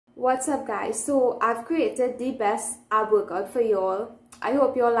What's up guys? So I've created the best ab workout for y'all. I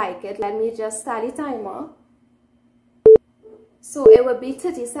hope y'all like it. Let me just start the timer. So it will be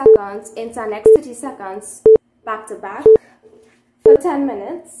 30 seconds into next 30 seconds back to back for 10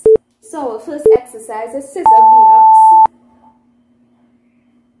 minutes. So our first exercise is scissor V-ups.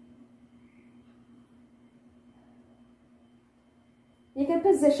 You can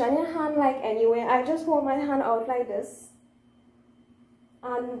position your hand like anywhere. I just hold my hand out like this.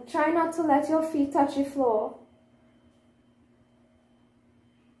 And try not to let your feet touch the floor.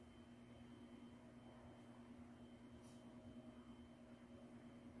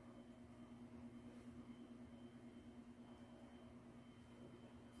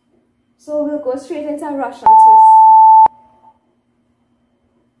 So we'll go straight into a Russian twist.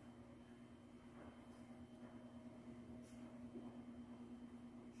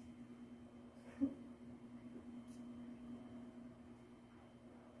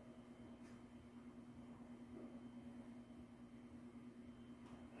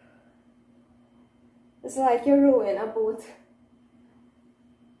 It's like you're rowing a boat,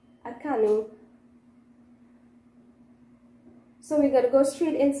 a canoe. So we're going to go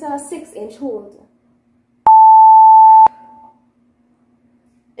straight into a 6-inch hold.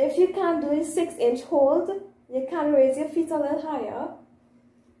 If you can't do a 6-inch hold, you can raise your feet a little higher.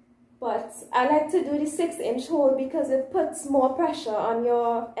 But I like to do the 6-inch hold because it puts more pressure on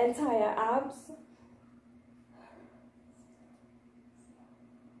your entire abs.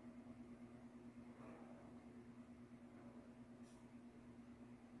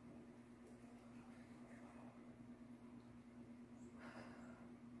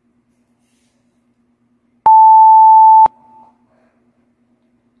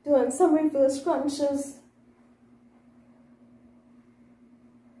 Doing some reverse crunches.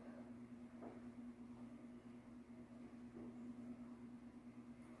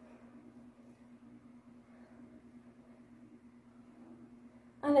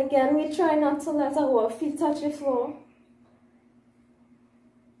 And again, we try not to let our feet touch the floor.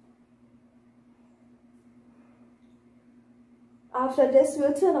 After this,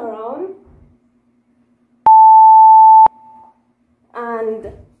 we'll turn around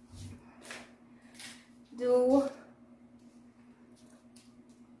and do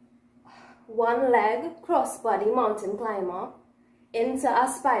one leg crossbody mountain climber into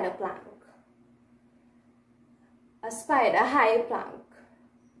a spider plank, a spider high plank.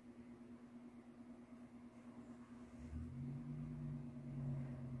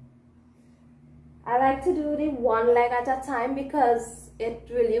 I like to do the one leg at a time because it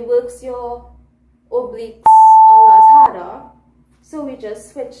really works your obliques a lot harder. So we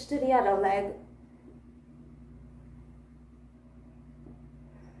just switch to the other leg.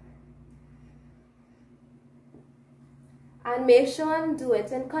 And make sure and do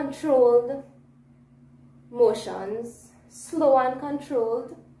it in controlled motions, slow and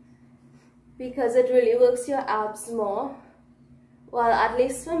controlled, because it really works your abs more. Well, at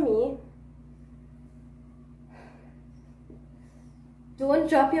least for me. Don't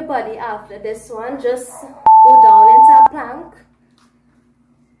drop your body after this one, just go down into a plank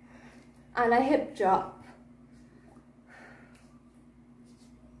and a hip drop.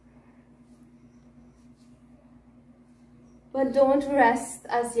 But don't rest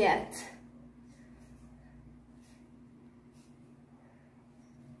as yet.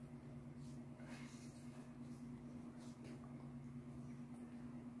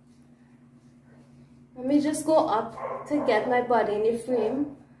 Let me just go up to get my body in the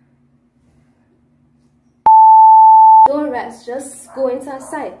frame. Don't rest, just go into a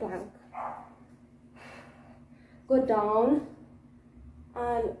side plank. Go down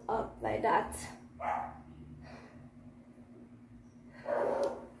and up like that.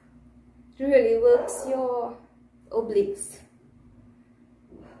 It really works your obliques.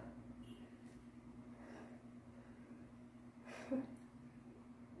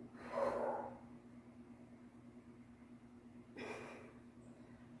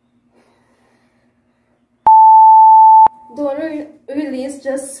 Don't release,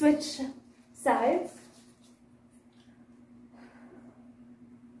 just switch sides.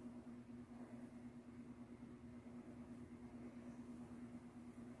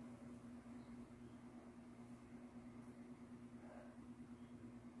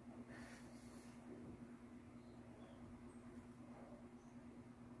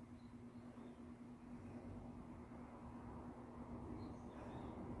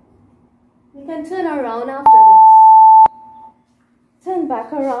 You can turn around after this. Turn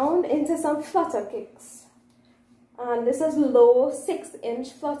back around into some flutter kicks. And this is low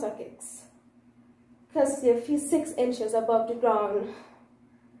 6-inch flutter kicks. Because your feet 6 inches above the ground.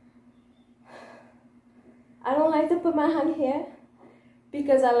 I don't like to put my hand here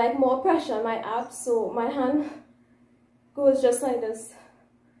because I like more pressure on my abs, so my hand goes just like this,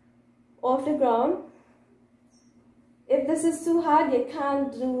 off the ground. If this is too hard, you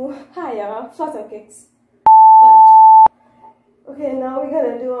can't do higher flutter kicks. But okay, now we're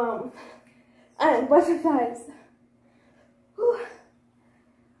gonna do and butterflies. Whew.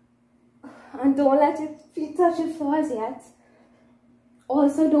 And don't let your feet touch the floors yet.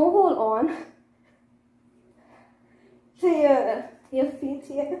 Also, don't hold on to your feet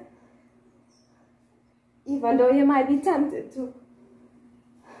here, even though you might be tempted to.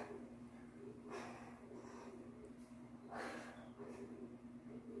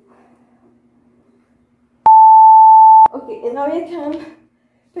 Okay, and now you can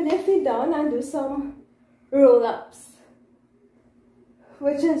put your feet down and do some roll-ups,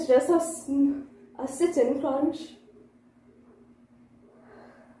 which is just a sitting crunch.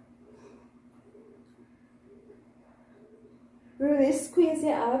 Really squeeze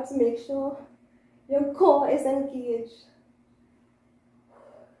your abs, make sure your core is engaged.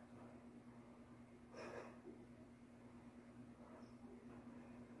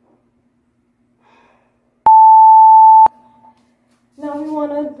 Now we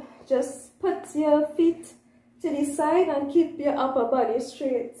want to just put your feet to the side and keep your upper body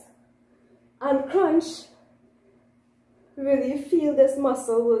straight. And crunch. Really feel this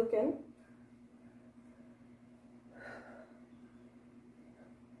muscle working.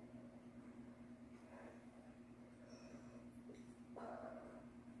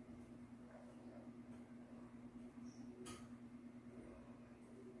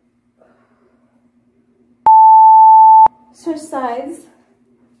 Switch sides.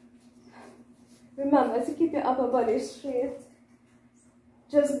 Remember to keep your upper body straight.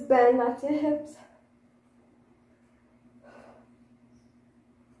 Just bend at your hips.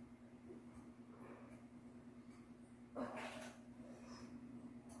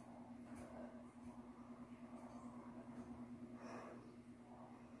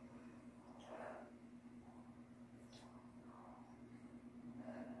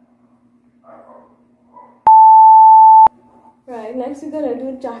 Right, next we're going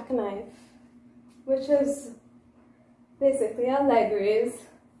to do jackknife, which is basically a leg raise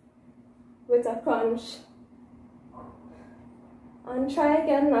with a crunch. And try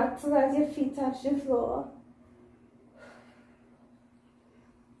again not to let your feet touch the floor.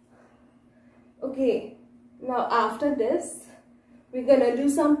 Okay, now after this, we're going to do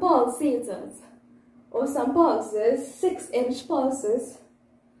some pulsators, or some pulses, 6-inch pulses.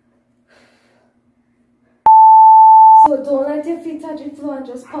 So don't let your feet touch the floor and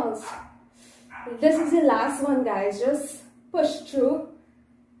just pulse. This is the last one, guys. Just push through.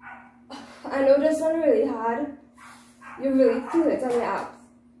 I know this one really hard. You really feel it on your abs.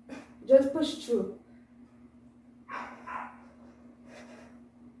 Just push through.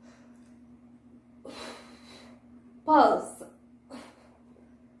 Pulse.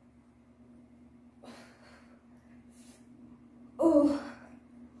 Oh.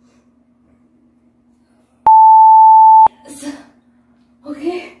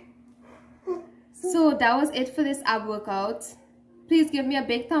 Okay. So that was it for this ab workout. Please give me a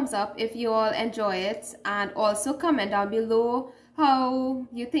big thumbs up if you all enjoy it, and also comment down below how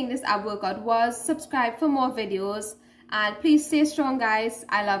you think this ab workout was. Subscribe for more videos, and please stay strong, guys.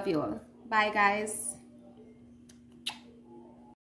 I love you all. Bye, guys.